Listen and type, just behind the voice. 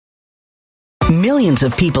Millions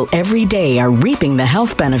of people every day are reaping the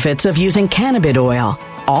health benefits of using cannabis oil,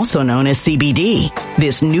 also known as CBD.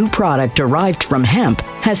 This new product derived from hemp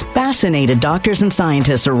has fascinated doctors and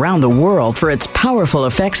scientists around the world for its powerful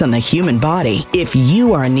effects on the human body. If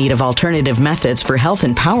you are in need of alternative methods for health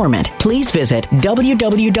empowerment, please visit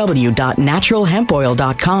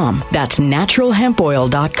www.naturalhempoil.com. That's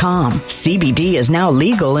naturalhempoil.com. CBD is now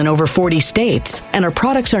legal in over 40 states, and our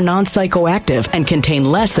products are non-psychoactive and contain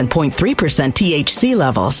less than 0.3% THC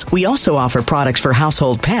levels. We also offer products for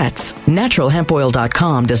household pets.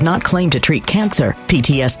 Naturalhempoil.com does not claim to treat cancer,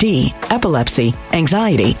 PTSD, epilepsy,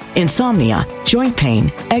 anxiety, insomnia, joint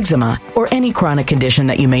pain, eczema, or any chronic condition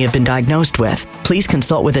that you may have been diagnosed with. Please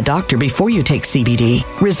consult with a doctor before you take CBD.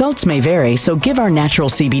 Results may vary, so give our natural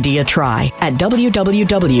CBD a try at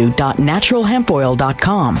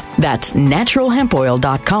www.naturalhempoil.com. That's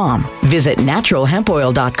naturalhempoil.com. Visit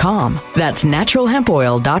naturalhempoil.com. That's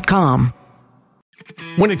naturalhempoil.com.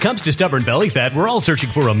 When it comes to stubborn belly fat, we're all searching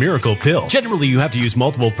for a miracle pill. Generally, you have to use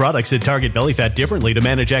multiple products that target belly fat differently to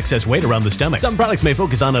manage excess weight around the stomach. Some products may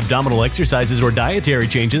focus on abdominal exercises or dietary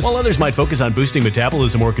changes, while others might focus on boosting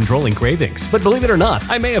metabolism or controlling cravings. But believe it or not,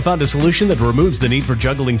 I may have found a solution that removes the need for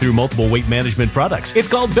juggling through multiple weight management products. It's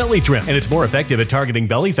called Belly Trim, and it's more effective at targeting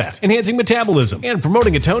belly fat, enhancing metabolism, and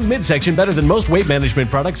promoting a toned midsection better than most weight management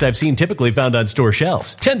products I've seen typically found on store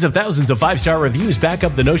shelves. Tens of thousands of 5-star reviews back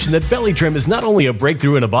up the notion that Belly Trim is not only a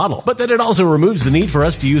breakthrough in a bottle, but that it also removes the need for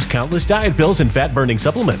us to use countless diet pills and fat-burning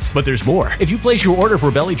supplements. But there's more. If you place your order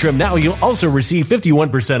for Belly Trim now, you'll also receive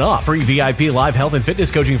 51% off, free VIP live health and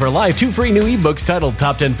fitness coaching for life, 2 free new ebooks titled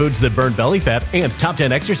Top 10 Foods That Burn Belly Fat and Top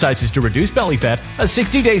 10 Exercises to Reduce Belly Fat, a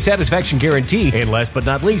 60-day satisfaction guarantee, and last but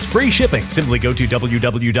not least, free shipping. Simply go to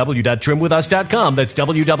www.trimwithus.com. That's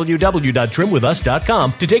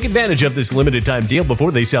www.trimwithus.com to take advantage of this limited time deal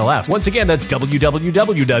before they sell out. Once again, that's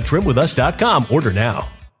www.trimwithus.com. Order now.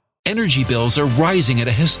 Energy bills are rising at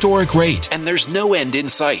a historic rate, and there's no end in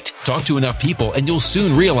sight. Talk to enough people, and you'll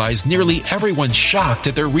soon realize nearly everyone's shocked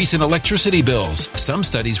at their recent electricity bills. Some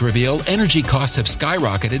studies reveal energy costs have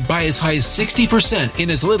skyrocketed by as high as 60%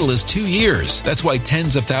 in as little as 2 years. That's why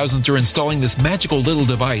tens of thousands are installing this magical little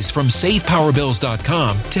device from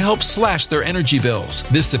SavePowerBills.com to help slash their energy bills.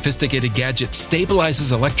 This sophisticated gadget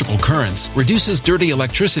stabilizes electrical currents, reduces dirty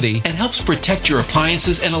electricity, and helps protect your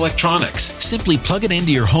appliances and electronics. Simply plug it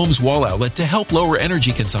into your home's wall outlet to help lower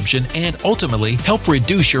energy consumption and ultimately help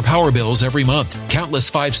reduce your power bills every month.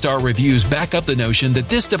 Countless 5-star reviews back up the notion that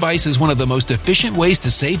this device is one of the most efficient ways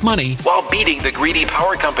to save money while beating the greedy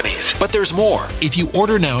power companies. But there's more. If you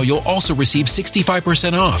order now, you'll also receive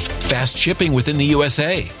 65% off, fast shipping within the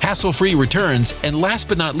USA, hassle-free returns, and last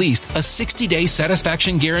but not least, a 60-day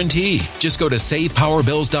satisfaction guarantee. Just go to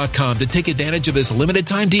SavePowerBills.com to take advantage of this limited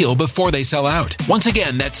time deal before they sell out. Once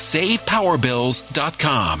again, that's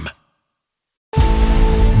SavePowerBills.com.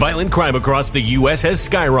 Violent crime across the U.S. has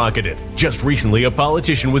skyrocketed. Just recently, a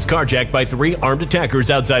politician was carjacked by 3 armed attackers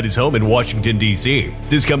outside his home in Washington, D.C.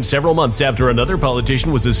 This comes several months after another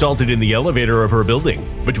politician was assaulted in the elevator of her building.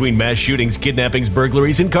 Between mass shootings, kidnappings,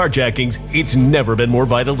 burglaries, and carjackings, it's never been more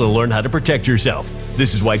vital to learn how to protect yourself.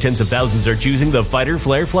 This is why tens of thousands are choosing the Fighter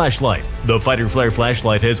Flare flashlight. The Fighter Flare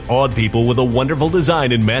flashlight has awed people with a wonderful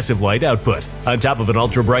design and massive light output. On top of an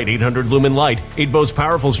ultra-bright 800-lumen light, it boasts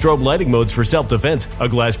powerful strobe lighting modes for self-defense, a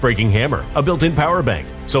glass-breaking hammer, a built-in power bank,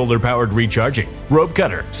 solar-powered recharging, rope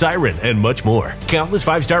cutter, siren, and much more. Countless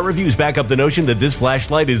 5-star reviews back up the notion that this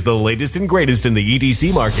flashlight is the latest and greatest in the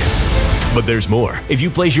EDC market. But there's more. If you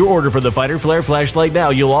place your order for the Fighter Flare flashlight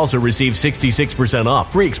now, you'll also receive 66%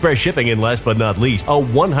 off, free express shipping, and last but not least, a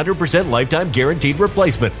 100% lifetime guaranteed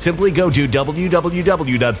replacement. Simply go to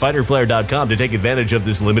www.fighterflare.com to take advantage of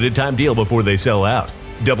this limited time deal before they sell out.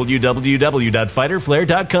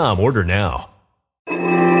 www.fighterflare.com. Order now.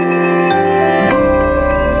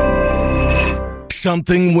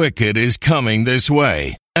 Something wicked is coming this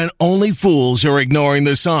way, and only fools are ignoring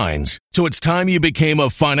the signs. So it's time you became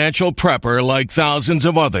a financial prepper like thousands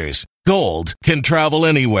of others. Gold can travel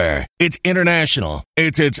anywhere. It's international.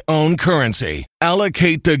 It's its own currency.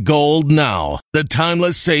 Allocate to gold now, the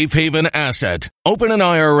timeless safe haven asset. Open an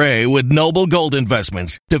IRA with Noble Gold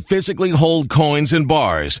Investments to physically hold coins and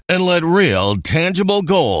bars and let real, tangible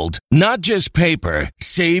gold, not just paper,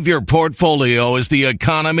 Save your portfolio as the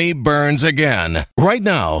economy burns again. Right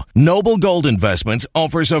now, Noble Gold Investments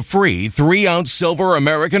offers a free 3-ounce silver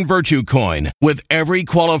American Virtue coin with every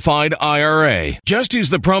qualified IRA. Just use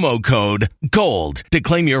the promo code GOLD to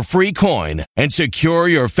claim your free coin and secure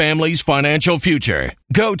your family's financial future.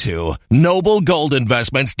 Go to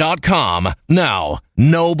noblegoldinvestments.com now.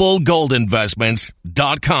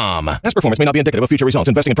 noblegoldinvestments.com. Past performance may not be indicative of future results.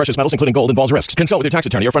 Investing in precious metals, including gold, involves risks. Consult with your tax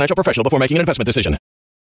attorney or financial professional before making an investment decision.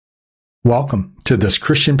 Welcome to this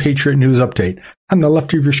Christian Patriot News Update. On the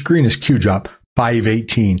left of your screen is QDrop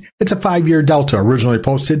 518. It's a 5-year delta originally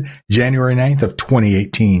posted January 9th of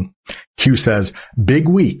 2018. Q says, big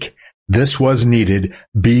week. This was needed.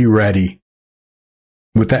 Be ready.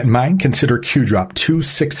 With that in mind, consider QDrop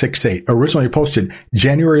 2668, originally posted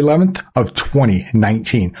January 11th of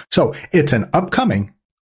 2019. So it's an upcoming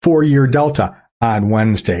 4-year delta on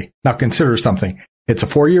Wednesday. Now consider something. It's a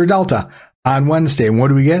 4-year delta on Wednesday. And what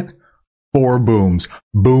do we get? 4 booms.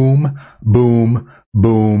 Boom, boom,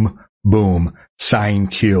 boom, boom. Sign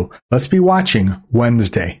Q. Let's be watching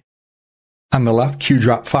Wednesday. On the left,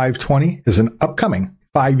 QDrop 520 is an upcoming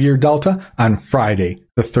 5-year delta on Friday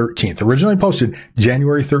the 13th, originally posted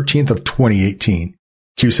January 13th of 2018.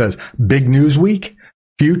 Q says, big news week,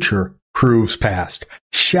 future proves past.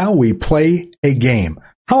 Shall we play a game?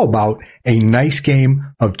 How about a nice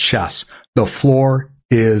game of chess? The floor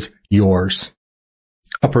is yours.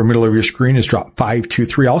 Upper middle of your screen is drop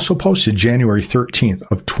 523, also posted January 13th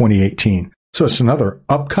of 2018. So it's another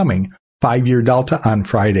upcoming 5-year delta on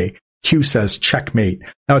Friday. Q says checkmate.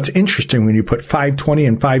 Now it's interesting when you put 520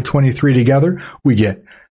 and 523 together, we get,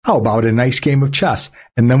 how about a nice game of chess?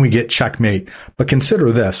 And then we get checkmate. But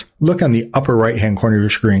consider this. Look on the upper right-hand corner of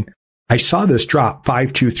your screen. I saw this drop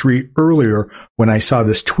 523 earlier when I saw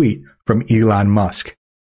this tweet from Elon Musk.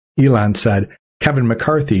 Elon said, Kevin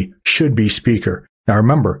McCarthy should be speaker. Now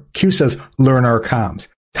remember, Q says, learn our comms.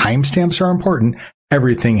 Timestamps are important.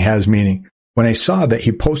 Everything has meaning. When I saw that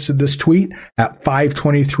he posted this tweet at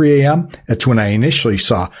 5:23 a.m., that's when I initially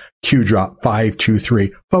saw QDrop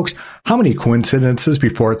 523. Folks, how many coincidences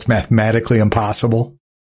before it's mathematically impossible?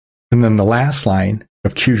 And then the last line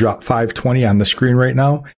of QDrop 520 on the screen right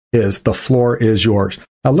now is the floor is yours.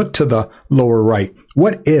 Now look to the lower right.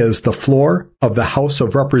 What is the floor of the House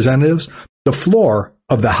of Representatives? The floor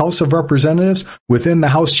of the House of Representatives within the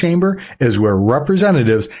House chamber is where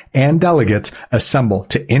representatives and delegates assemble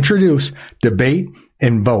to introduce, debate,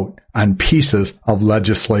 and vote on pieces of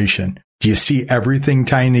legislation. Do you see everything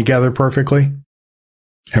tying together perfectly?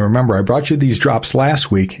 And remember, I brought you these drops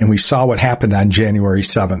last week, and we saw what happened on January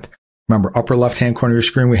 7th. Remember, upper left-hand corner of your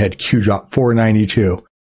screen, we had QDrop 492.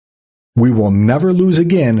 We will never lose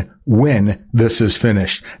again when this is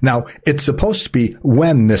finished. Now, it's supposed to be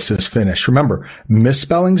when this is finished. Remember,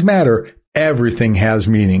 misspellings matter. Everything has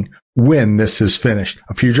meaning when this is finished.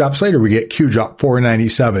 A few drops later, we get QDrop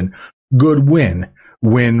 497. Good win.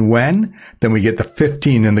 Win when? Then we get the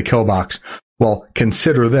 15 in the kill box. Well,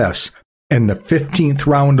 consider this. In the 15th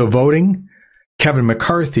round of voting, Kevin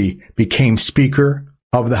McCarthy became Speaker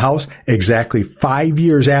of the House exactly 5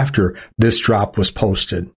 years after this drop was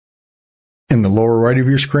posted. In the lower right of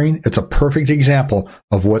your screen, it's a perfect example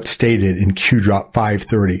of what's stated in QDrop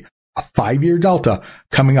 530, a 5-year delta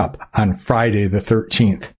coming up on Friday the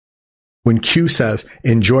 13th. When Q says,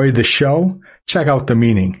 enjoy the show, check out the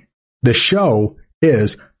meaning. The show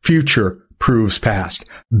is future proves past.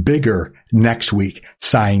 Bigger next week,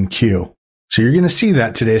 sign Q. So you're going to see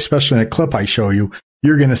that today, especially in a clip I show you.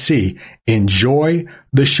 You're going to see, enjoy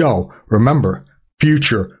the show. Remember,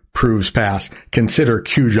 future proves past. Consider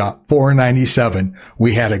QDrop 497.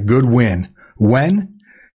 We had a good win. When?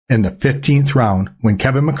 In the 15th round, when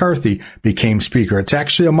Kevin McCarthy became Speaker. It's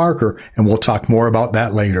actually a marker, and we'll talk more about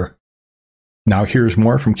that later. Now here's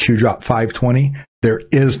more from QDrop 520. There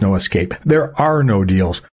is no escape. There are no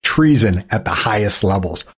deals. Treason at the highest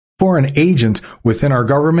levels. Foreign agents within our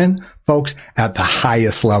government, folks, at the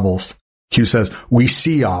highest levels. Q says, we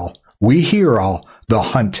see all. We hear all. The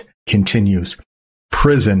hunt continues.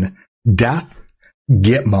 Prison, death,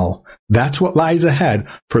 Gitmo. That's what lies ahead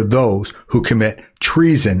for those who commit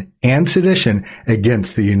treason and sedition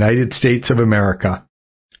against the United States of America.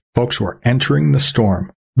 Folks, we're entering the storm,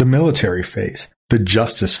 the military phase, the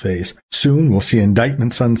justice phase. Soon we'll see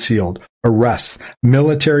indictments unsealed, arrests,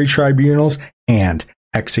 military tribunals, and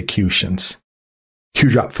executions.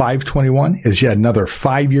 QDrop 521 is yet another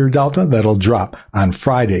 5-year delta that'll drop on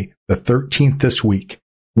Friday, the 13th this week.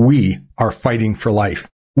 We are fighting for life.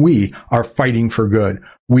 We are fighting for good.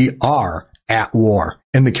 We are at war.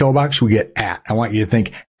 In the kill box, we get at. I want you to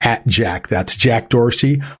think at Jack. That's Jack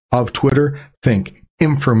Dorsey of Twitter. Think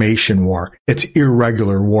information war. It's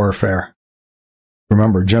irregular warfare.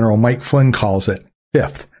 Remember, General Mike Flynn calls it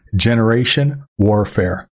fifth generation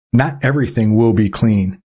warfare. Not everything will be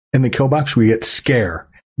clean. In the kill box, we get scare,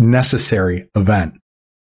 necessary event.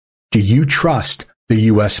 Do you trust the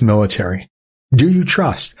U.S. military? Do you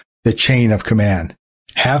trust the chain of command?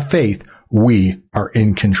 Have faith. We are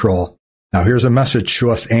in control. Now here's a message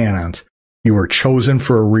to us Anons. You were chosen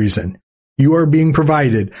for a reason. You are being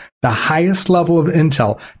provided the highest level of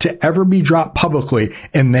intel to ever be dropped publicly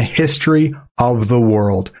in the history of the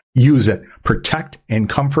world. Use it. Protect and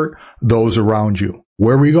comfort those around you.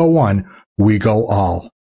 Where we go one, we go all.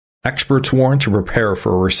 Experts warn to prepare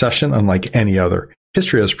for a recession unlike any other.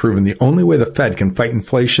 History has proven the only way the Fed can fight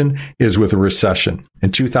inflation is with a recession.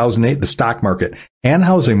 In 2008, the stock market and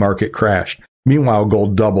housing market crashed. Meanwhile,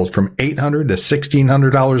 gold doubled from $800 to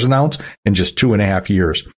 $1,600 an ounce in just 2.5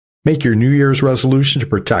 years. Make your New Year's resolution to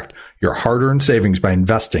protect your hard-earned savings by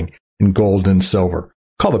investing in gold and silver.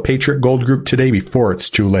 Call the Patriot Gold Group today before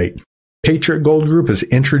it's too late. Patriot Gold Group is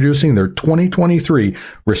introducing their 2023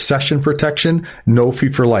 Recession Protection No Fee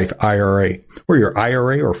for Life IRA, where your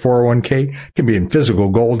IRA or 401k can be in physical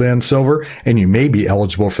gold and silver, and you may be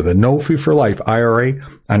eligible for the No Fee for Life IRA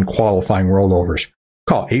on qualifying rollovers.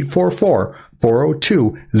 Call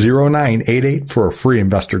 844-402-0988 for a free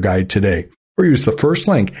investor guide today, or use the first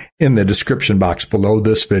link in the description box below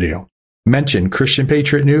this video. Mention Christian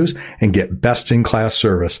Patriot News and get best-in-class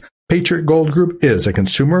service. Patriot Gold Group is a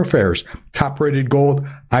Consumer Affairs top-rated gold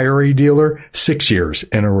IRA dealer 6 years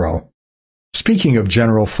in a row. Speaking of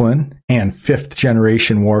General Flynn and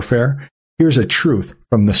fifth-generation warfare, here's a truth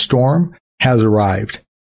from the storm has arrived.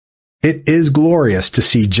 It is glorious to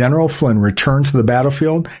see General Flynn return to the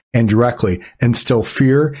battlefield and directly instill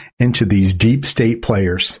fear into these deep state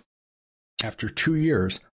players. After 2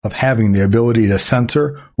 years of having the ability to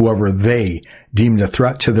censor whoever they deemed a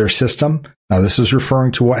threat to their system, now this is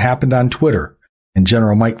referring to what happened on Twitter, and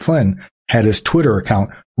General Mike Flynn had his Twitter account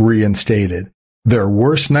reinstated. Their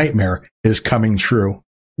worst nightmare is coming true.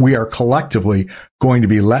 We are collectively going to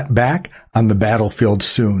be let back on the battlefield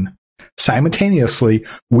soon. Simultaneously,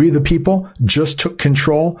 we the people just took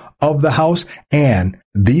control of the House, and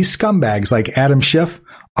these scumbags like Adam Schiff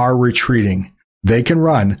are retreating. They can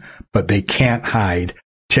run, but they can't hide.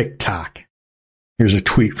 TikTok. Here's a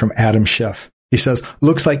tweet from Adam Schiff. He says,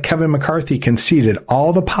 looks like Kevin McCarthy conceded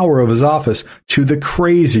all the power of his office to the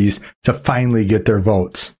crazies to finally get their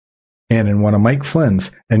votes. And in one of Mike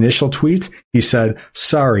Flynn's initial tweets, he said,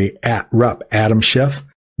 sorry, @Rep. Adam Schiff.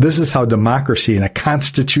 This is how democracy in a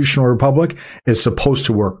constitutional republic is supposed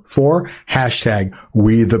to work. For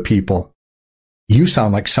 #we the people. You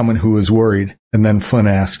sound like someone who is worried. And then Flynn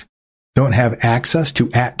asked, don't have access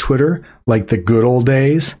to @Twitter like the good old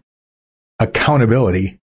days?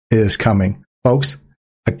 Accountability is coming. Folks,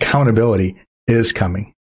 accountability is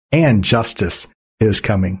coming. And justice is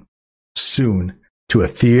coming. Soon to a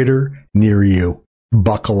theater near you.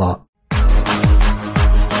 Buckle up.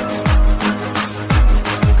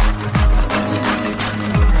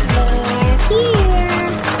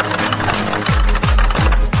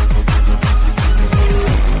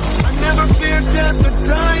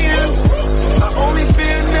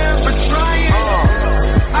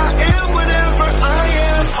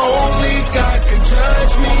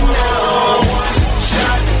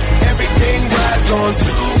 On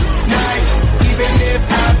tonight, even if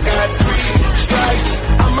I've got 3 strikes,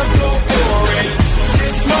 I'ma go for it.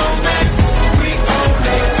 This moment, we own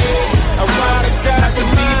it. I ride or die to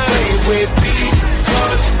be played with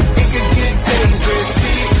because it can get dangerous.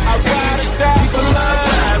 See, I ride or die people I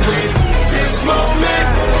ride with. This moment,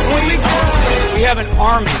 we own it. We have an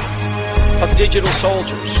army of digital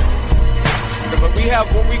soldiers, but we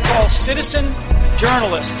have what we call citizen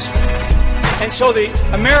journalists. And so the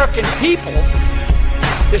American people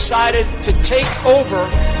decided to take over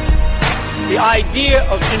the idea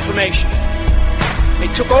of information. They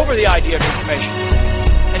took over the idea of information,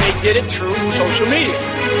 and they did it through social media.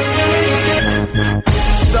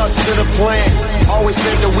 Stuck to the plan. Always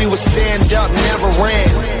said that we would stand up, never ran.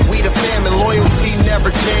 We the family, loyalty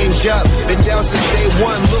never change up. Been down since day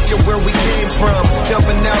one, look at where we came from.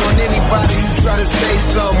 Jumping out on anybody who try to say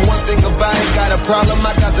something. One thing about it, got a problem,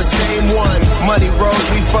 I got the same one. Money rolls,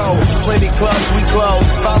 we fold. Plenty clubs, we close.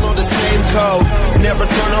 Follow the same code. Never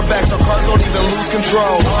turn our backs, our cars don't even lose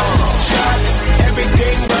control. Shot,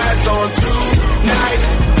 everything rides on tonight.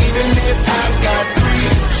 Even if I've got 3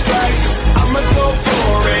 strikes, I'ma go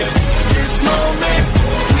for it. This moment,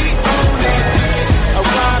 we own it. I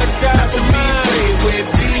ride or die to be played with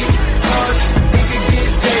because it can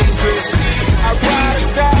get dangerous. I ride or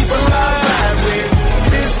die people I ride with.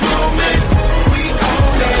 This moment, we own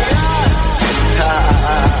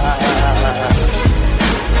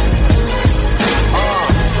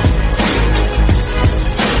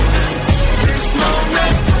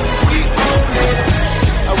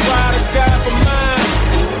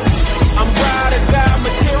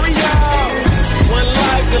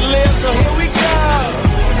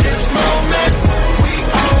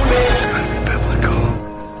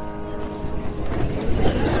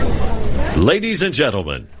Ladies and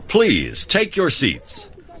gentlemen, please take your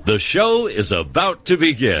seats. The show is about to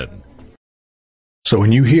begin. So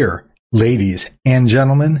when you hear, ladies and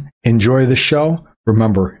gentlemen, enjoy the show,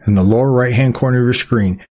 remember, in the lower right-hand corner of your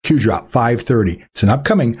screen, Q Drop 530. It's an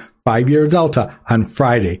upcoming 5-year Delta on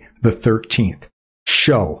Friday the 13th.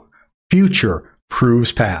 Show, future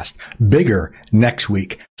proves past. Bigger next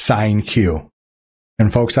week. Sign Q.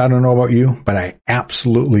 And folks, I don't know about you, but I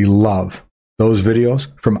absolutely love those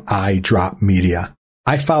videos from iDrop Media.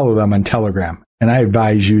 I follow them on Telegram, and I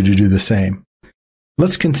advise you to do the same.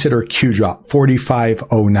 Let's consider Q Drop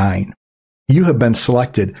 4509. You have been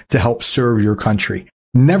selected to help serve your country.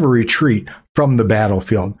 Never retreat from the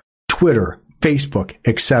battlefield. Twitter, Facebook,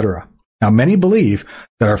 etc. Now, many believe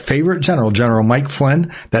that our favorite general, General Mike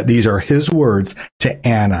Flynn, that these are his words to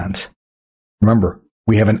Anons. Remember,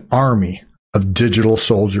 we have an army of digital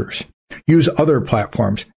soldiers. Use other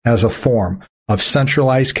platforms as a form of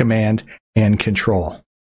centralized command and control.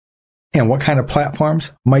 And what kind of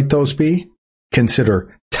platforms might those be?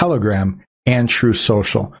 Consider Telegram and Truth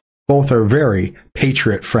Social. Both are very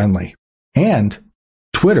patriot-friendly. And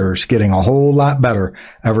Twitter's getting a whole lot better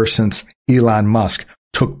ever since Elon Musk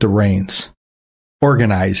took the reins.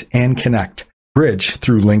 Organize and connect. Bridge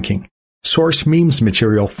through linking. Source memes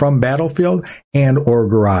material from Battlefield and or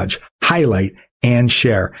Garage. Highlight and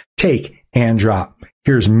share. Take and drop.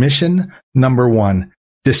 Here's mission number 1.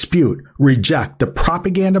 Dispute, reject the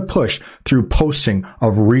propaganda push through posting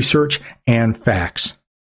of research and facts.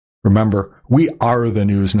 Remember, we are the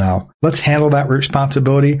news now. Let's handle that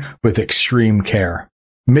responsibility with extreme care.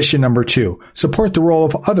 Mission number 2, support the role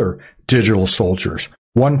of other digital soldiers.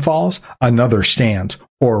 One falls, another stands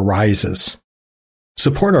or rises.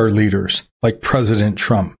 Support our leaders like President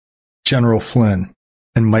Trump, General Flynn,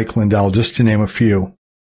 and Mike Lindell, just to name a few.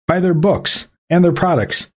 Buy their books and their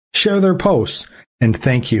products, share their posts, and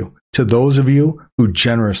thank you to those of you who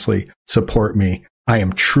generously support me. I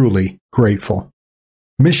am truly grateful.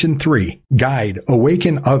 Mission 3, guide,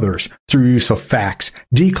 awaken others through use of facts,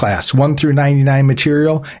 D-Class 1 through 99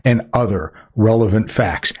 material, and other relevant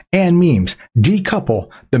facts and memes. Decouple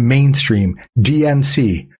the mainstream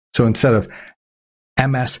DNC. So instead of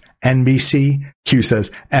MSNBC, Q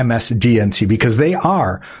says MSDNC because they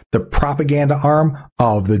are the propaganda arm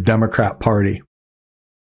of the Democrat Party.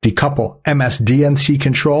 Decouple MSDNC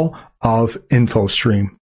control of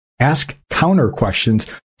InfoStream. Ask counter questions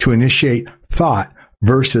to initiate thought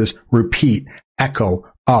versus repeat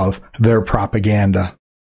echo of their propaganda.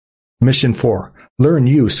 Mission 4, learn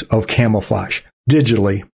use of camouflage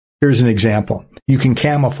digitally. Here's an example. You can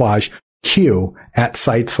camouflage Q at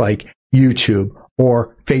sites like YouTube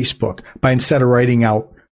or Facebook by instead of writing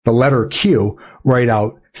out the letter Q, write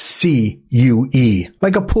out CUE,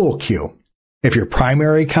 like a pool cue. If your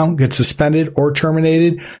primary account gets suspended or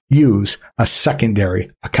terminated, use a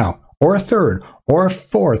secondary account, or a third, or a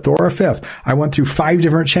fourth, or a fifth. I went through 5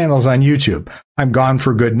 different channels on YouTube. I'm gone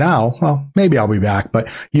for good now. Well, maybe I'll be back, but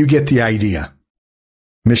you get the idea.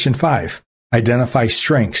 Mission 5, identify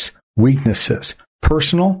strengths, weaknesses,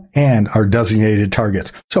 personal, and our designated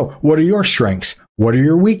targets. So what are your strengths? What are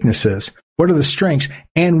your weaknesses? What are the strengths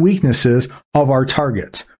and weaknesses of our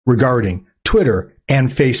targets regarding Twitter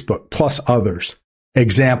and Facebook, plus others?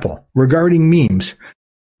 Example, regarding memes,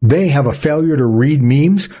 they have a failure to read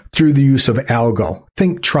memes through the use of Algo.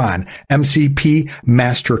 Think Tron, MCP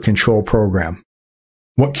Master Control Program.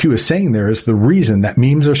 What Q is saying there is the reason that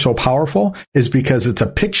memes are so powerful is because it's a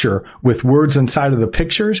picture with words inside of the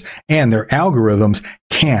pictures, and their algorithms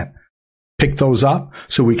can't pick those up,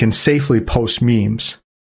 so we can safely post memes.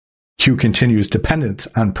 Q continues dependence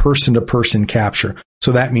on person-to-person capture.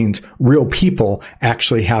 So that means real people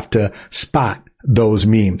actually have to spot those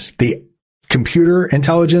memes. The computer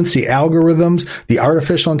intelligence, the algorithms, the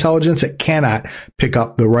artificial intelligence, it cannot pick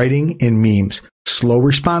up the writing in memes. Slow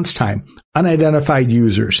response time, unidentified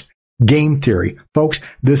users, game theory. Folks,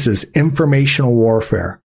 this is informational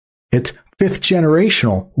warfare. It's 5th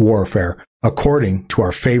generational warfare, according to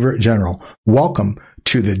our favorite general. Welcome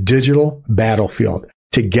to the digital battlefield.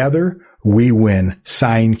 Together, we win.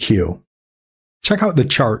 Sign Q. Check out the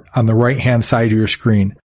chart on the right-hand side of your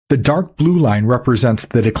screen. The dark blue line represents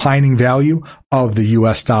the declining value of the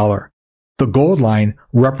US dollar. The gold line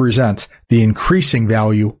represents the increasing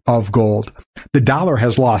value of gold. The dollar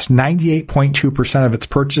has lost 98.2% of its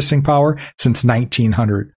purchasing power since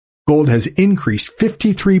 1900. Gold has increased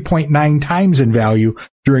 53.9 times in value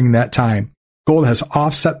during that time. Gold has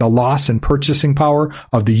offset the loss in purchasing power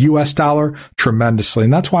of the US dollar tremendously,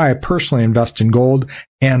 and that's why I personally invest in gold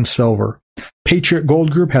and silver. Patriot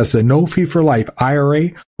Gold Group has the no fee for life IRA,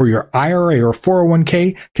 where your IRA or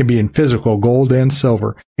 401k can be in physical gold and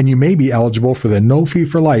silver, and you may be eligible for the no fee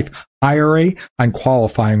for life IRA on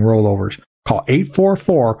qualifying rollovers. Call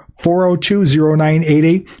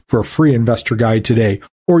 844-402-0988 for a free investor guide today,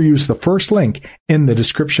 or use the first link in the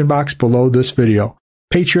description box below this video.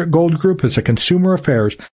 Patriot Gold Group is a Consumer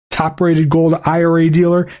Affairs top-rated gold IRA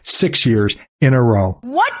dealer 6 years in a row.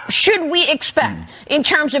 What should we expect in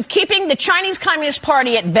terms of keeping the Chinese Communist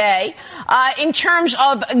Party at bay, in terms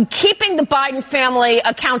of keeping the Biden family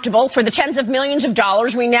accountable for the tens of millions of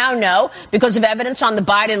dollars we now know, because of evidence on the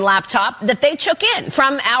Biden laptop, that they took in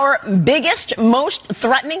from our biggest, most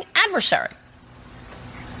threatening adversary?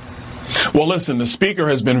 Well, listen, the speaker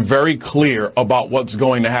has been very clear about what's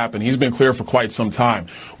going to happen. He's been clear for quite some time.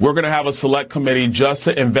 We're going to have a select committee just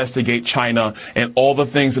to investigate China and all the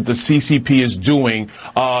things that the CCP is doing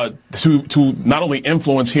to not only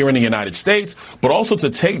influence here in the United States, but also to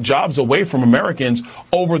take jobs away from Americans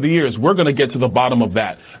over the years. We're going to get to the bottom of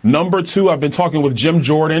that. Number two, I've been talking with Jim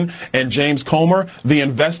Jordan and James Comer. The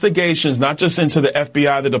investigations, not just into the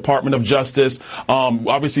FBI, the Department of Justice,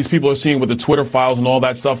 obviously these people are seeing with the Twitter files and all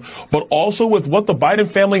that stuff, but also with what the Biden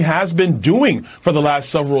family has been doing for the last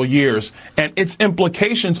several years and its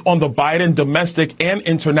implications on the Biden domestic and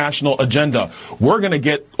international agenda. We're going to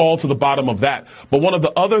get all to the bottom of that. But one of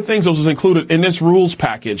the other things that was included in this rules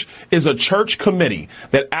package is a church committee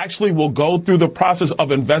that actually will go through the process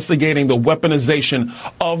of investigating the weaponization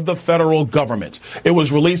of the federal government. It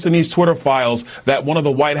was released in these Twitter files that one of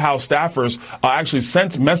the White House staffers actually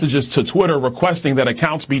sent messages to Twitter requesting that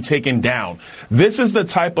accounts be taken down. This is the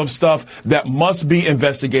type of stuff that must be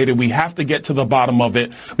investigated. We have to get to the bottom of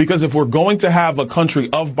it, because if we're going to have a country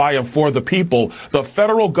of, by, and for the people, the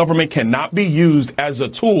federal government cannot be used as a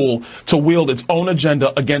tool to wield its own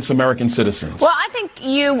agenda against American citizens. Well, I think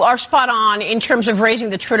you are spot on in terms of raising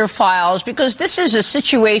the Twitter files, because this is a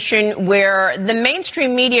situation where the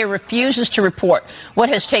mainstream media refuses to report what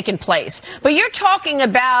has taken place. But you're talking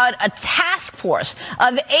about a task force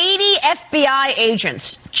of 80 FBI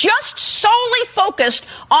agents just solely focused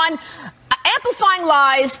on amplifying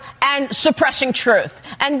lies and suppressing truth.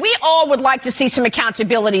 And we all would like to see some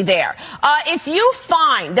accountability there. If you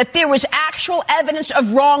find that there was actual evidence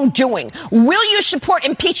of wrongdoing, will you support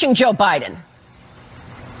impeaching Joe Biden?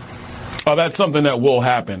 Oh, that's something that will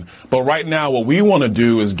happen. But right now, what we want to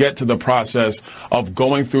do is get to the process of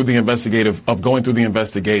going through the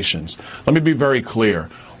investigations. Let me be very clear.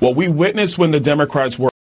 What we witnessed when the Democrats were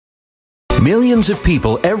Millions of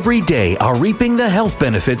people every day are reaping the health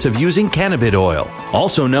benefits of using cannabis oil,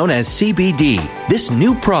 also known as CBD. This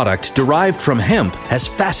new product derived from hemp has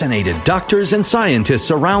fascinated doctors and scientists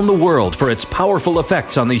around the world for its powerful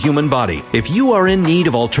effects on the human body. If you are in need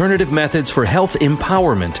of alternative methods for health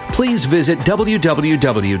empowerment, please visit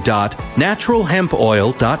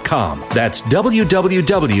www.naturalhempoil.com. That's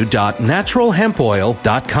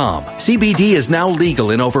www.naturalhempoil.com. CBD is now legal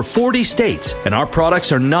in over 40 states, and our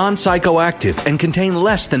products are non-psychoactive and contain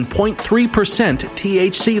less than 0.3%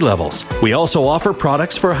 THC levels. We also offer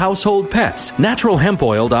products for household pets.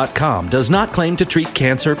 NaturalHempOil.com does not claim to treat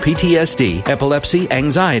cancer, PTSD, epilepsy,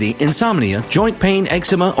 anxiety, insomnia, joint pain,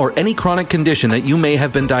 eczema, or any chronic condition that you may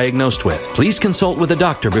have been diagnosed with. Please consult with a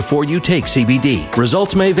doctor before you take CBD.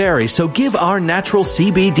 Results may vary, so give our natural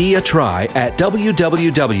CBD a try at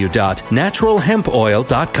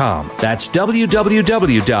www.naturalhempoil.com. That's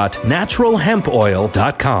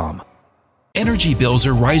www.naturalhempoil.com. Energy bills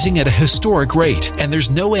are rising at a historic rate, and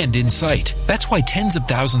there's no end in sight. That's why tens of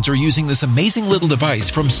thousands are using this amazing little device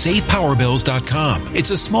from SavePowerBills.com.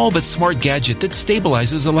 It's a small but smart gadget that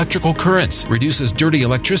stabilizes electrical currents, reduces dirty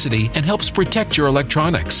electricity, and helps protect your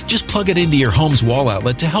electronics. Just plug it into your home's wall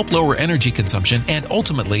outlet to help lower energy consumption and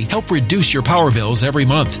ultimately help reduce your power bills every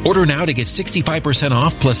month. Order now to get 65%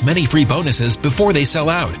 off plus many free bonuses before they sell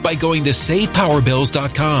out by going to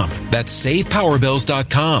SavePowerBills.com. That's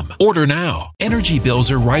SavePowerBills.com. Order now. Energy bills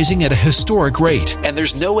are rising at a historic rate, and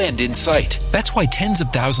there's no end in sight. That's why tens of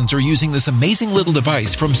thousands are using this amazing little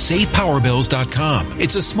device from SavePowerBills.com.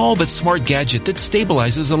 It's a small but smart gadget that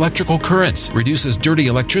stabilizes electrical currents, reduces dirty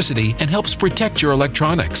electricity, and helps protect your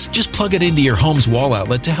electronics. Just plug it into your home's wall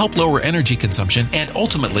outlet to help lower energy consumption and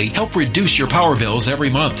ultimately help reduce your power bills every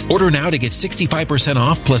month. Order now to get 65%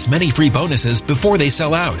 off plus many free bonuses before they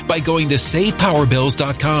sell out by going to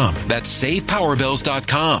SavePowerBills.com. That's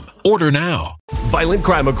SavePowerBills.com. Order now. Violent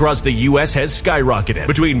crime across the U.S. has skyrocketed.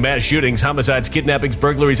 Between mass shootings, homicides, kidnappings,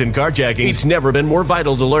 burglaries, and carjacking, it's never been more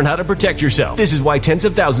vital to learn how to protect yourself. This is why tens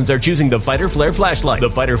of thousands are choosing the Fighter Flare flashlight. The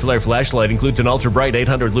Fighter Flare flashlight includes an ultra-bright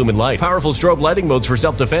 800 lumen light, powerful strobe lighting modes for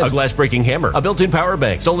self-defense, a glass-breaking hammer, a built-in power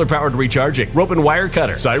bank, solar-powered recharging, rope and wire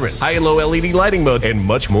cutter, siren, high and low LED lighting mode, and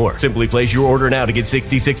much more. Simply place your order now to get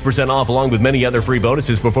 66% off along with many other free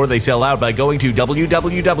bonuses before they sell out by going to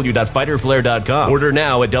www.fighterflare.com. Order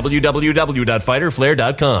now at www.fighterflare.com.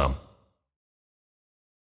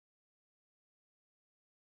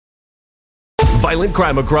 Violent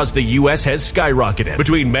crime across the U.S. has skyrocketed.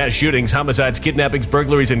 Between mass shootings, homicides, kidnappings,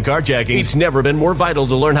 burglaries, and carjacking, it's never been more vital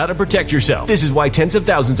to learn how to protect yourself. This is why tens of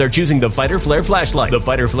thousands are choosing the Fighter Flare flashlight. The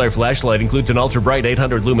Fighter Flare flashlight includes an ultra-bright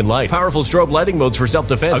 800 lumen light, powerful strobe lighting modes for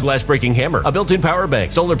self-defense, a glass-breaking hammer, a built-in power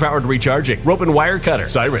bank, solar-powered recharging, rope and wire cutter,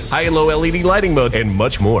 siren, high and low LED lighting mode, and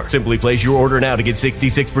much more. Simply place your order now to get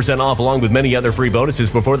 66% off along with many other free bonuses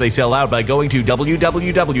before they sell out by going to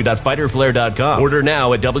www.fighterflare.com. Order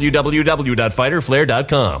now at www.fighterflare.com.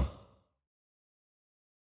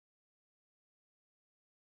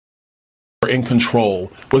 In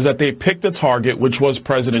control was that they picked a target, which was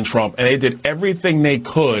President Trump, and they did everything they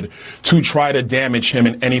could to try to damage him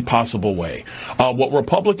in any possible way. What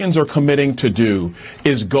Republicans are committing to do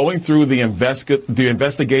is going through the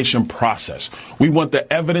investigation process. We want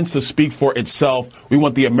the evidence to speak for itself. We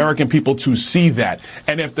want the American people to see that.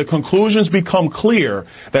 And if the conclusions become clear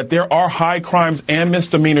that there are high crimes and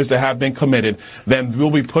misdemeanors that have been committed, then we'll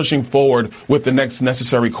be pushing forward with the next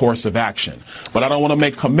necessary course of action. But I don't want to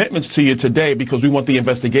make commitments to you today because we want the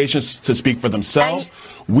investigations to speak for themselves.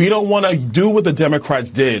 We don't want to do what the Democrats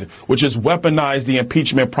did, which is weaponize the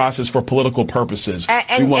impeachment process for political purposes.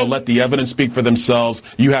 We want to let the evidence speak for themselves.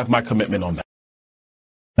 You have my commitment on that.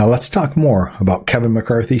 Now let's talk more about Kevin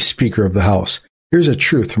McCarthy, Speaker of the House. Here's a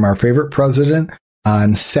truth from our favorite president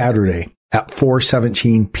on Saturday at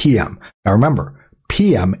 4:17 p.m. Now remember,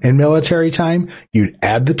 p.m. in military time, you'd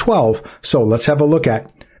add the 12. So let's have a look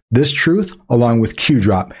at this truth along with Q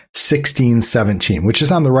drop 1617, which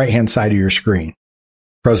is on the right-hand side of your screen.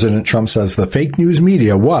 President Trump says the fake news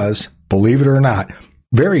media was, believe it or not,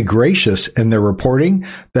 very gracious in their reporting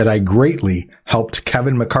that I greatly helped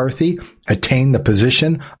Kevin McCarthy attain the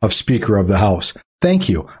position of Speaker of the House. Thank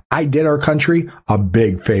you. I did our country a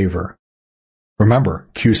big favor. Remember,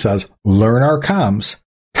 Q says, learn our comms.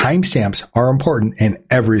 Timestamps are important and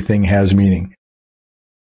everything has meaning.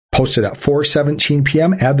 Posted at 4:17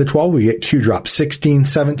 p.m. Add the 12. We get Q drop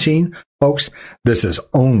 1617. Folks, this is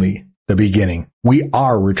only the beginning. We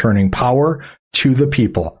are returning power to the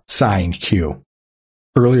people. Signed, Q.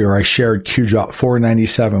 Earlier, I shared Q drop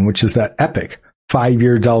 497, which is that epic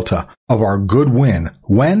 5-year delta of our good win.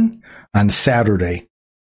 When? On Saturday,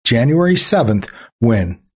 January 7th,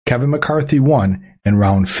 when Kevin McCarthy won in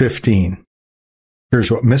round 15.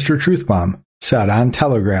 Here's what Mr. Truthbomb said on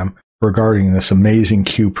Telegram regarding this amazing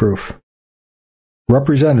Q proof.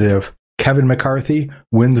 Representative Kevin McCarthy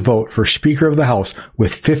wins vote for Speaker of the House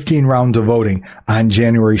with 15 rounds of voting on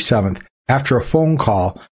January 7th after a phone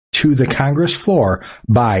call to the Congress floor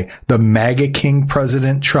by the MAGA King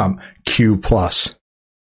President Trump, Q+.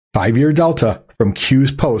 5-year delta from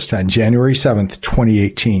Q's post on January 7th,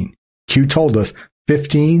 2018. Q told us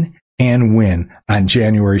 15 and win on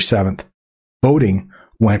January 7th. Voting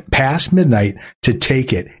went past midnight to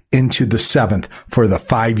take it into the 7th for the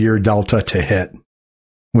 5-year delta to hit.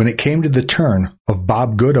 When it came to the turn of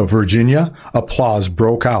Bob Good of Virginia, applause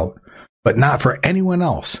broke out, but not for anyone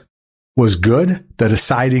else. Was Good the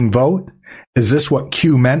deciding vote? Is this what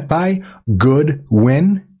Q meant by good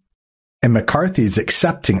win? In McCarthy's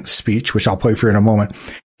acceptance speech, which I'll play for you in a moment,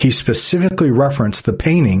 he specifically referenced the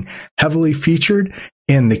painting heavily featured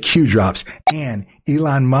in the Q drops and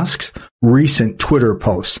Elon Musk's recent Twitter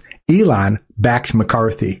posts. Elon backed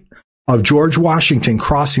McCarthy of George Washington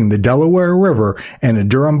crossing the Delaware River in a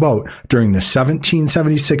Durham boat during the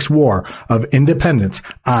 1776 War of Independence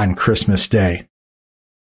on Christmas Day.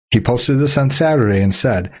 He posted this on Saturday and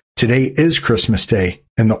said, "Today is Christmas Day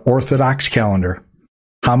in the Orthodox calendar.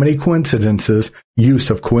 How many coincidences,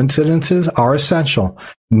 use of coincidences are essential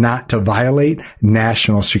not to violate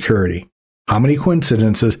national security. How many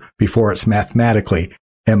coincidences before it's mathematically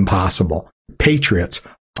impossible? Patriots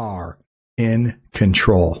are in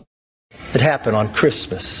control." It happened on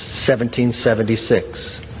Christmas,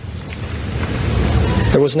 1776.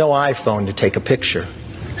 There was no iPhone to take a picture.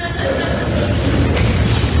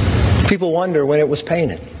 People wonder when it was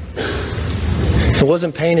painted. It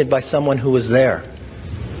wasn't painted by someone who was there.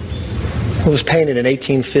 It was painted in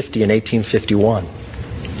 1850 and 1851.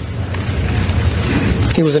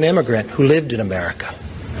 He was an immigrant who lived in America,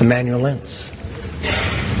 Emanuel Lentz.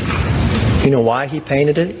 You know why he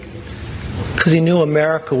painted it? Because he knew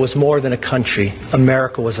America was more than a country.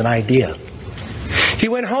 America was an idea. He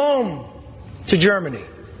went home to Germany,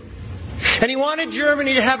 and he wanted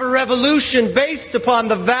Germany to have a revolution based upon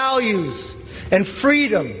the values and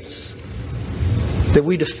freedoms that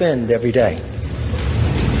we defend every day.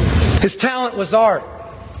 His talent was art.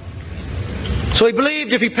 So he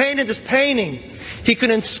believed if he painted this painting, he could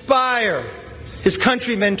inspire his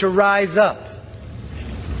countrymen to rise up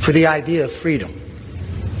for the idea of freedom.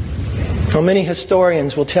 Well, many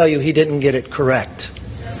historians will tell you he didn't get it correct.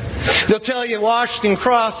 They'll tell you Washington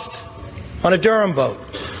crossed on a Durham boat,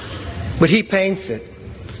 but he paints it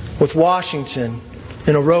with Washington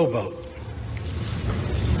in a rowboat.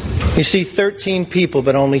 You see 13 people,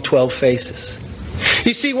 but only 12 faces.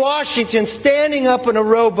 You see Washington standing up in a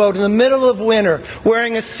rowboat in the middle of winter,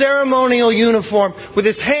 wearing a ceremonial uniform with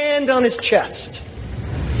his hand on his chest.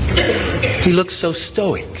 He looks so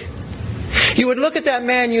stoic. You would look at that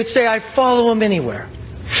man, you'd say, I'd follow him anywhere.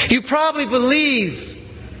 You probably believe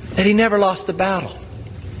that he never lost a battle.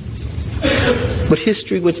 But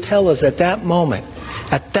history would tell us at that moment,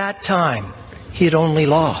 at that time, he had only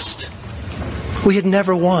lost. We had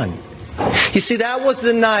never won. You see, that was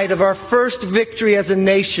the night of our first victory as a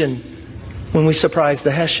nation when we surprised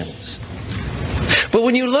the Hessians. But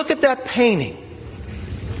when you look at that painting,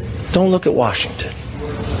 don't look at Washington.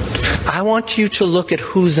 I want you to look at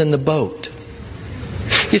who's in the boat.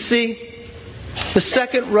 You see, the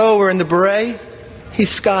second rower in the beret, he's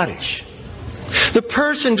Scottish. The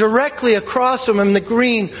person directly across from him in the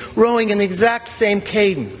green, rowing in the exact same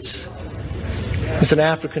cadence, is an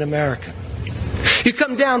African American. You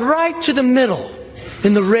come down right to the middle,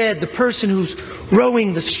 in the red, the person who's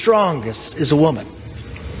rowing the strongest is a woman.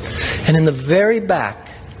 And in the very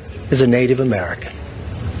back is a Native American.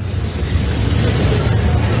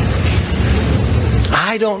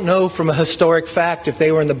 I don't know from a historic fact if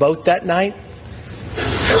they were in the boat that night,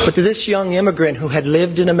 but to this young immigrant who had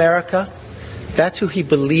lived in America, that's who he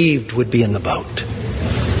believed would be in the boat.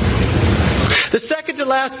 The second to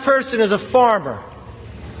last person is a farmer.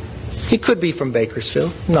 He could be from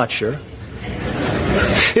Bakersfield, I'm not sure.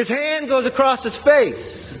 His hand goes across his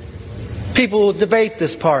face. People will debate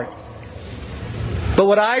this part. But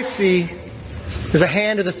what I see is a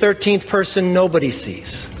hand of the 13th person nobody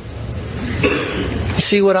sees. You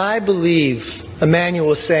see, what I believe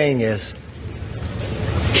Emmanuel is saying is,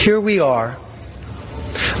 here we are,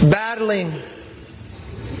 battling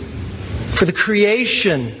for the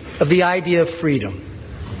creation of the idea of freedom.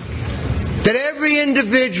 That every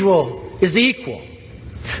individual is equal.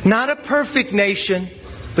 Not a perfect nation,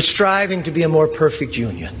 but striving to be a more perfect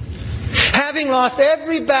union. Having lost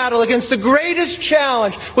every battle against the greatest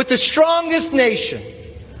challenge with the strongest nation.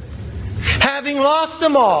 Having lost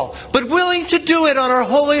them all, but willing to do it on our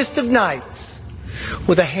holiest of nights,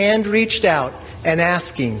 with a hand reached out and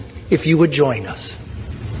asking if you would join us.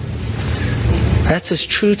 That's as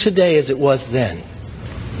true today as it was then.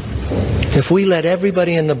 If we let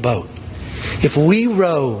everybody in the boat, if we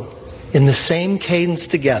row in the same cadence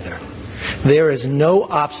together, there is no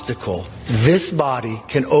obstacle this body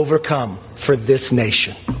can overcome for this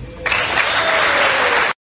nation.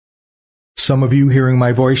 Some of you hearing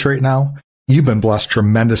my voice right now, you've been blessed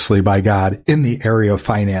tremendously by God in the area of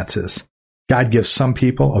finances. God gives some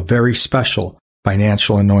people a very special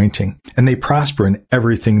financial anointing, and they prosper in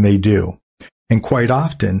everything they do. And quite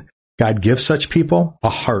often, God gives such people a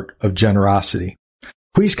heart of generosity.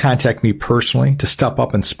 Please contact me personally to step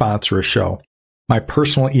up and sponsor a show. My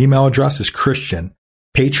personal email address is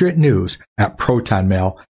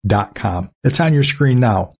christianpatriotnews@protonmail.com. It's on your screen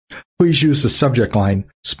now. Please use the subject line,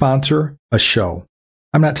 sponsor a show.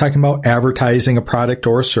 I'm not talking about advertising a product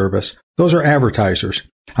or a service. Those are advertisers.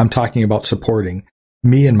 I'm talking about supporting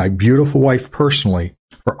me and my beautiful wife personally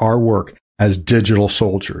for our work as digital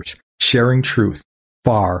soldiers, sharing truth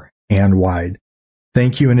far and wide.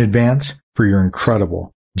 Thank you in advance for your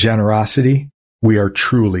incredible generosity. We are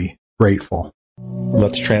truly grateful.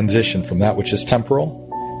 Let's transition from that which is temporal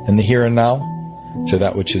in the here and now to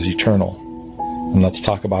that which is eternal. And let's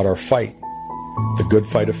talk about our fight, the good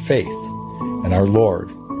fight of faith, and our Lord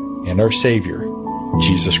and our Savior,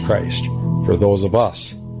 Jesus Christ, for those of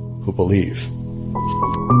us who believe.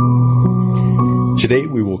 Today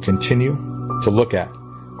we will continue to look at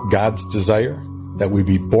God's desire that we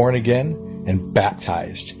be born again and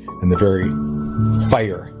baptized in the very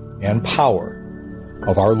fire and power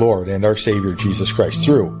of our Lord and our Savior Jesus Christ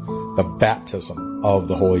through the baptism of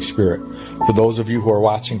the Holy Spirit. For those of you who are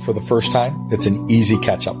watching for the first time, it's an easy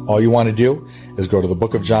catch-up. All you want to do is go to the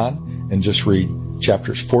book of John and just read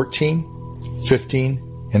chapters 14, 15,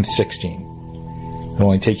 and 16. It'll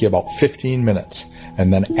only take you about 15 minutes.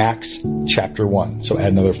 And then Acts chapter 1. So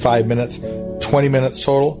add another 5 minutes, 20 minutes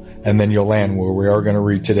total, and then you'll land where we are going to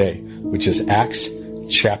read today, which is Acts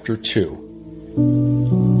chapter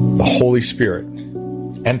 2. The Holy Spirit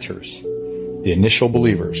enters the initial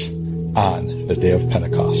believers on the day of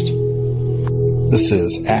Pentecost. This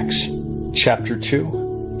is Acts chapter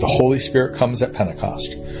 2. The Holy Spirit comes at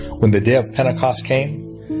Pentecost. When the day of Pentecost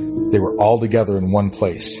came, they were all together in one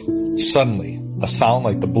place. Suddenly, a sound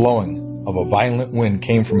like the blowing of a violent wind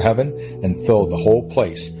came from heaven and filled the whole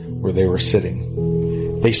place where they were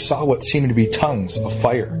sitting. They saw what seemed to be tongues of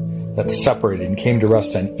fire that separated and came to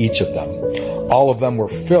rest on each of them. All of them were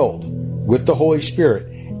filled with the Holy Spirit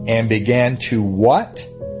and began to what?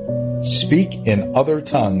 Speak in other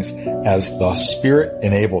tongues as the Spirit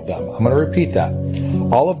enabled them. I'm going to repeat that.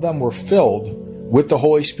 All of them were filled with the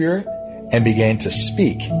Holy Spirit and began to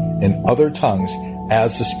speak in other tongues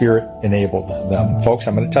as the Spirit enabled them. Folks,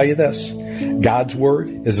 I'm going to tell you this. God's Word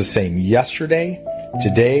is the same yesterday,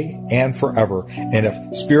 today, and forever. And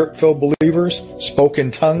if Spirit-filled believers spoke in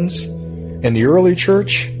tongues in the early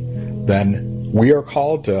church, then we are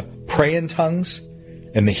called to pray in tongues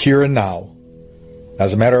in the here and now.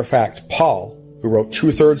 As a matter of fact, Paul, who wrote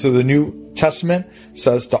 2/3 of the New Testament,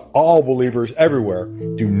 says to all believers everywhere,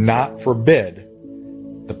 do not forbid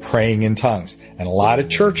the praying in tongues. And a lot of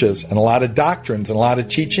churches and a lot of doctrines and a lot of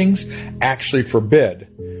teachings actually forbid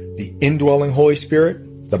the indwelling Holy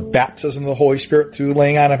Spirit, the baptism of the Holy Spirit through the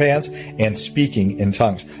laying on of hands, and speaking in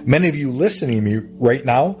tongues. Many of you listening to me right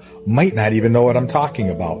now might not even know what I'm talking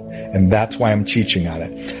about, and that's why I'm teaching on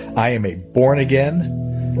it. I am a born-again,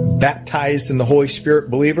 baptized in the Holy Spirit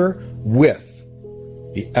believer with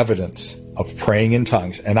the evidence of praying in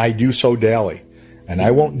tongues, and I do so daily. And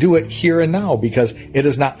I won't do it here and now because it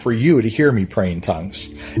is not for you to hear me pray in tongues.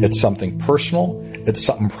 It's something personal. It's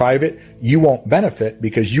something private. You won't benefit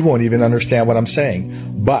because you won't even understand what I'm saying.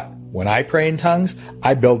 But when I pray in tongues,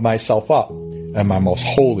 I build myself up in my most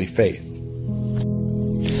holy faith.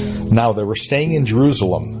 Now there were staying in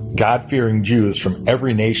Jerusalem God-fearing Jews from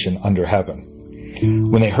every nation under heaven.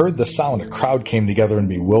 When they heard the sound, a crowd came together in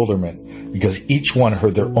bewilderment because each one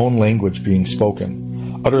heard their own language being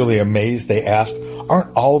spoken. Utterly amazed, they asked,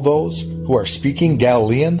 "Aren't all those who are speaking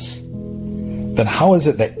Galileans? Then how is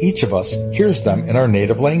it that each of us hears them in our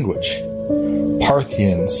native language?"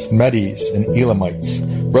 Parthians, Medes, and Elamites,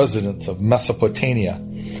 residents of Mesopotamia,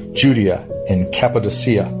 Judea and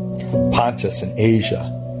Cappadocia, Pontus and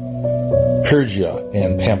Asia, Phrygia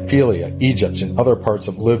and Pamphylia, Egypt and other parts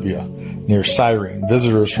of Libya, near Cyrene,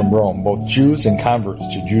 visitors from Rome, both Jews and converts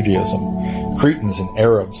to Judaism, Cretans and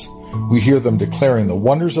Arabs. We hear them declaring the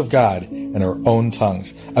wonders of God in our own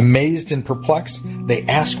tongues. Amazed and perplexed, they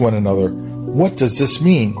ask one another, "What does this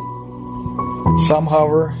mean?" Some,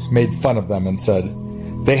 however, made fun of them and said,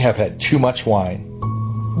 "They have had too much wine."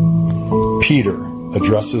 Peter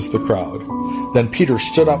addresses the crowd. Then Peter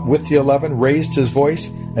stood up with the 11, raised his voice,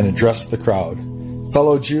 and addressed the crowd.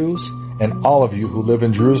 "Fellow Jews, and all of you who live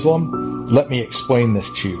in Jerusalem, let me explain this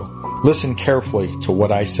to you. Listen carefully to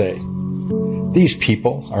what I say. These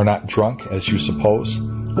people are not drunk, as you suppose.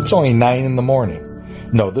 It's only 9 a.m.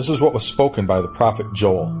 No, this is what was spoken by the prophet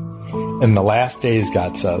Joel. In the last days,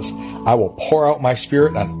 God says, I will pour out my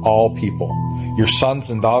Spirit on all people. Your sons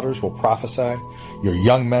and daughters will prophesy. Your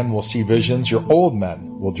young men will see visions. Your old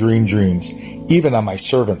men will dream dreams. Even on my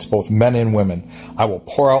servants, both men and women, I will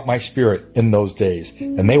pour out my Spirit in those days,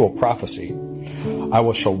 and they will prophesy. I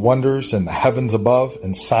will show wonders in the heavens above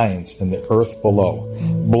and signs in the earth below,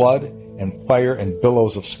 blood and fire and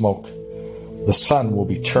billows of smoke. The sun will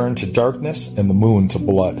be turned to darkness and the moon to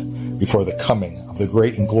blood before the coming of the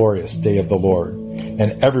great and glorious day of the Lord.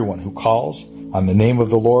 And everyone who calls on the name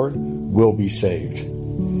of the Lord will be saved.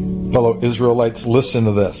 Fellow Israelites, listen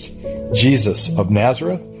to this. Jesus of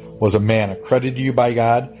Nazareth was a man accredited to you by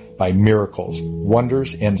God by miracles,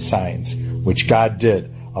 wonders, and signs, which God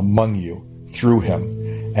did among you through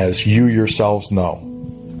him, as you yourselves know.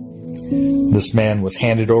 This man was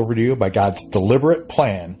handed over to you by God's deliberate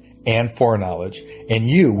plan and foreknowledge, and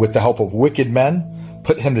you, with the help of wicked men,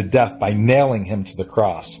 put him to death by nailing him to the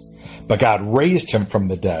cross. But God raised him from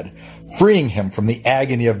the dead, freeing him from the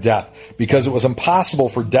agony of death, because it was impossible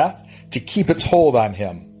for death to keep its hold on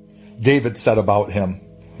him. David said about him,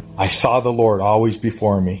 I saw the Lord always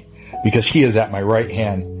before me. Because he is at my right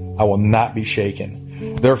hand, I will not be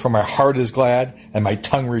shaken. Therefore my heart is glad, and my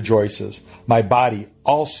tongue rejoices. My body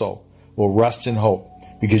also will rest in hope,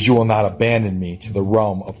 because you will not abandon me to the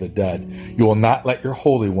realm of the dead. You will not let your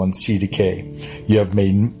Holy One see decay. You have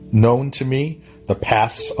made known to me the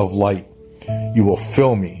paths of light. You will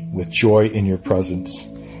fill me with joy in your presence.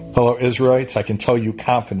 Fellow Israelites, I can tell you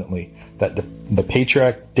confidently that the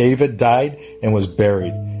patriarch David died and was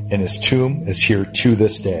buried, and his tomb is here to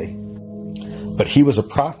this day. But he was a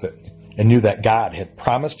prophet and knew that God had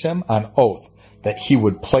promised him on oath that he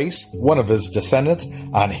would place one of his descendants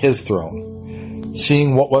on his throne.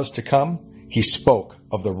 Seeing what was to come, he spoke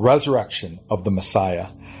of the resurrection of the Messiah,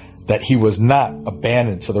 that he was not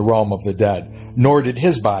abandoned to the realm of the dead, nor did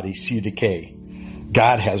his body see decay.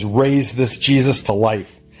 God has raised this Jesus to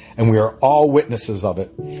life, and we are all witnesses of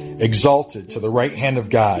it. Exalted to the right hand of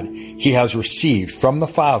God, he has received from the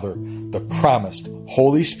Father the promised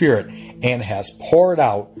Holy Spirit and has poured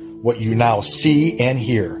out what you now see and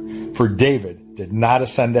hear. For David did not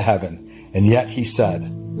ascend to heaven, and yet he said,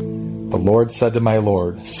 "The Lord said to my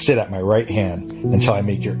Lord, sit at my right hand until I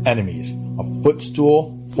make your enemies a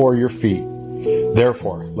footstool for your feet."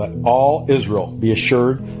 Therefore, let all Israel be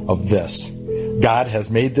assured of this. God has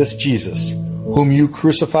made this Jesus, whom you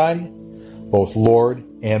crucify, both Lord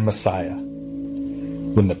and Messiah.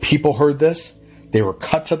 When the people heard this, they were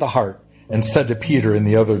cut to the heart and said to Peter and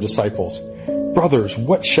the other disciples, "Brothers,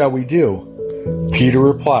 what shall we do?" Peter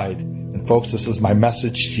replied, and folks, this is my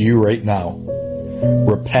message to you right now.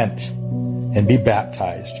 Repent and be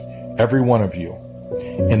baptized, every one of you,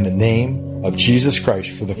 in the name of Jesus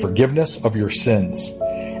Christ for the forgiveness of your sins,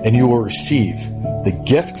 and you will receive the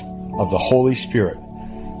gift of the Holy Spirit.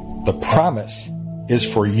 The promise is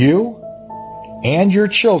for you and your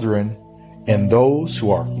children and those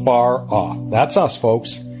who are far off. That's us,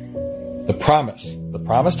 folks. The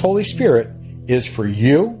promised Holy Spirit is for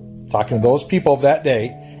you, talking to those people of that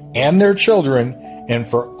day, and their children, and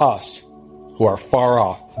for us who are far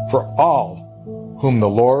off, for all whom the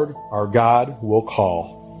Lord our God will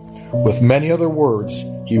call. With many other words,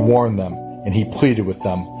 he warned them, and he pleaded with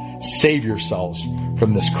them, "Save yourselves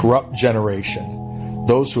from this corrupt generation."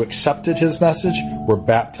 Those who accepted his message were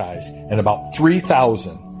baptized, and about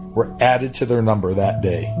 3,000 were added to their number that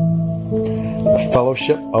day. The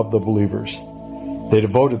fellowship of the believers. They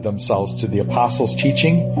devoted themselves to the apostles'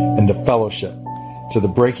 teaching and to fellowship, to the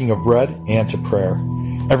breaking of bread and to prayer.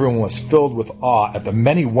 Everyone was filled with awe at the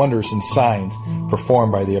many wonders and signs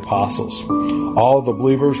performed by the apostles. All the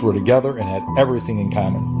believers were together and had everything in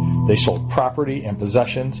common. They sold property and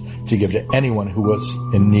possessions to give to anyone who was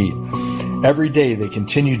in need. Every day they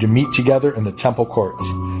continued to meet together in the temple courts.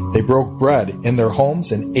 They broke bread in their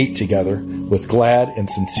homes and ate together with glad and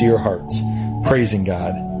sincere hearts, praising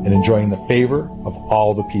God and enjoying the favor of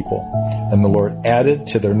all the people. And the Lord added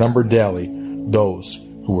to their number daily those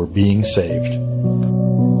who were being saved.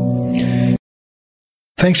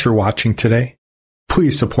 Thanks for watching today.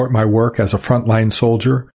 Please support my work as a frontline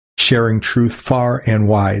soldier, sharing truth far and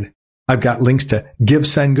wide. I've got links to Give,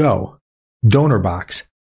 Send, Go, DonorBox,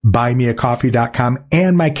 BuyMeACoffee.com,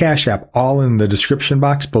 and my Cash App all in the description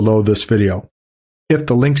box below this video. If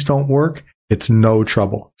the links don't work, it's no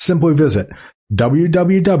trouble. Simply visit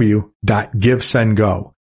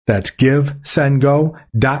www.GiveSendGo. That's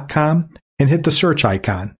GiveSendGo.com and hit the search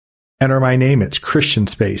icon. Enter my name. It's Christian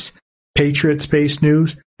Space, Patriot Space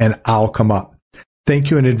News, and I'll come up. Thank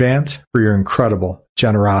you in advance for your incredible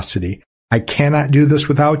generosity. I cannot do this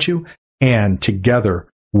without you, and together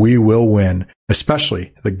we will win,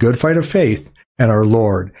 especially the good fight of faith and our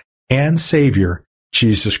Lord and Savior,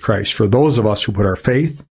 Jesus Christ, for those of us who put our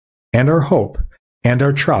faith and our hope and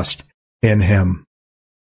our trust in Him.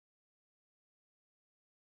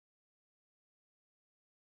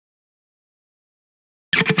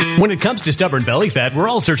 When it comes to stubborn belly fat, we're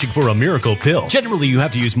all searching for a miracle pill. Generally, you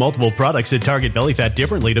have to use multiple products that target belly fat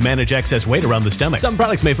differently to manage excess weight around the stomach. Some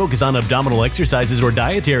products may focus on abdominal exercises or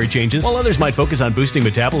dietary changes, while others might focus on boosting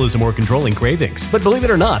metabolism or controlling cravings. But believe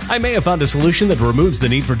it or not, I may have found a solution that removes the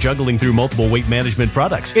need for juggling through multiple weight management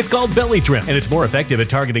products. It's called Belly Trim, and it's more effective at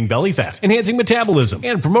targeting belly fat, enhancing metabolism,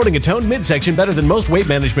 and promoting a toned midsection better than most weight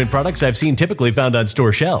management products I've seen typically found on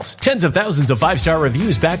store shelves. Tens of thousands of 5-star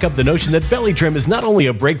reviews back up the notion that Belly Trim is not only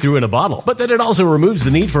a breakthrough in a bottle, but that it also removes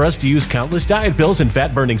the need for us to use countless diet pills and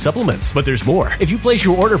fat-burning supplements. But there's more. If you place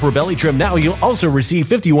your order for Belly Trim now, you'll also receive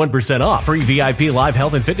 51% off, free VIP live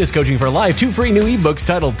health and fitness coaching for life, 2 free new ebooks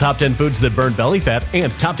titled Top 10 Foods That Burn Belly Fat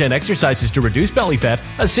and Top 10 Exercises to Reduce Belly Fat,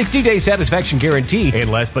 a 60-day satisfaction guarantee,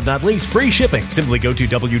 and last but not least, free shipping. Simply go to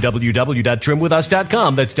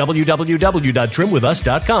www.trimwithus.com. That's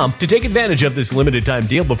www.trimwithus.com to take advantage of this limited time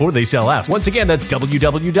deal before they sell out. Once again, that's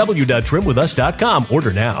www.trimwithus.com.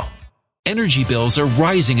 Order now. Energy bills are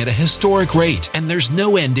rising at a historic rate, and there's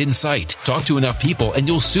no end in sight. Talk to enough people and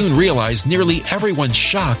you'll soon realize nearly everyone's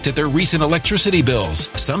shocked at their recent electricity bills.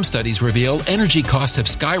 Some studies reveal energy costs have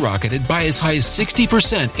skyrocketed by as high as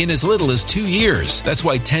 60% in as little as 2 years. That's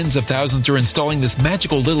why tens of thousands are installing this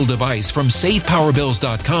magical little device from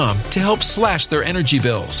SavePowerBills.com to help slash their energy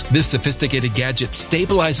bills. This sophisticated gadget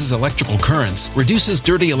stabilizes electrical currents, reduces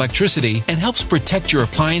dirty electricity, and helps protect your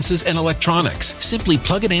appliances and electronics. Simply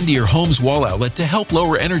plug it into your home's wall outlet to help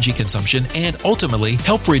lower energy consumption and ultimately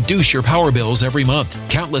help reduce your power bills every month.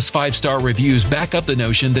 Countless 5-star reviews back up the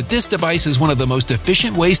notion that this device is one of the most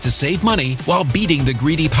efficient ways to save money while beating the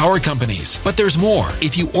greedy power companies. But there's more.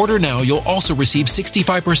 If you order now, you'll also receive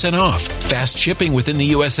 65% off, fast shipping within the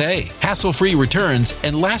USA, hassle-free returns,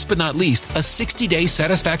 and last but not least, a 60-day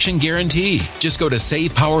satisfaction guarantee. Just go to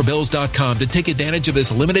SavePowerBills.com to take advantage of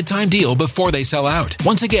this limited time deal before they sell out.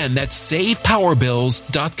 Once again, that's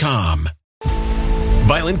SavePowerBills.com.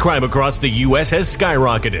 Violent crime across the U.S. has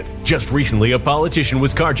skyrocketed. Just recently, a politician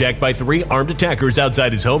was carjacked by 3 armed attackers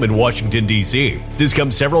outside his home in Washington, D.C. This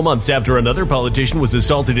comes several months after another politician was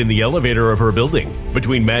assaulted in the elevator of her building.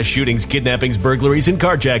 Between mass shootings, kidnappings, burglaries, and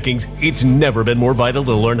carjackings, it's never been more vital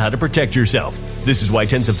to learn how to protect yourself. This is why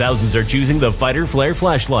tens of thousands are choosing the Fighter Flare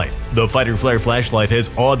flashlight. The Fighter Flare flashlight has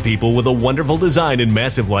awed people with a wonderful design and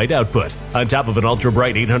massive light output. On top of an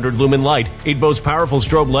ultra-bright 800-lumen light, it boasts powerful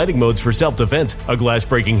strobe lighting modes for self-defense, a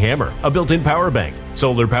glass-breaking hammer, a built-in power bank,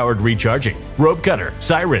 solar-powered recharging, rope cutter,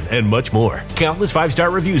 siren, and much more. Countless 5-star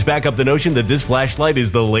reviews back up the notion that this flashlight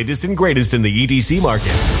is the latest and greatest in the EDC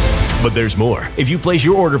market. But there's more. If you place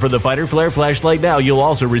your order for the Fighter Flare flashlight now, you'll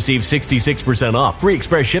also receive 66% off, free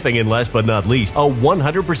express shipping, and last but not least, a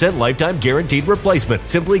 100% lifetime guaranteed replacement.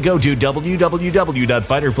 Simply go to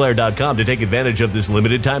www.fighterflare.com to take advantage of this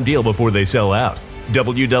limited time deal before they sell out.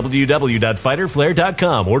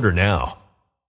 www.fighterflare.com. Order now.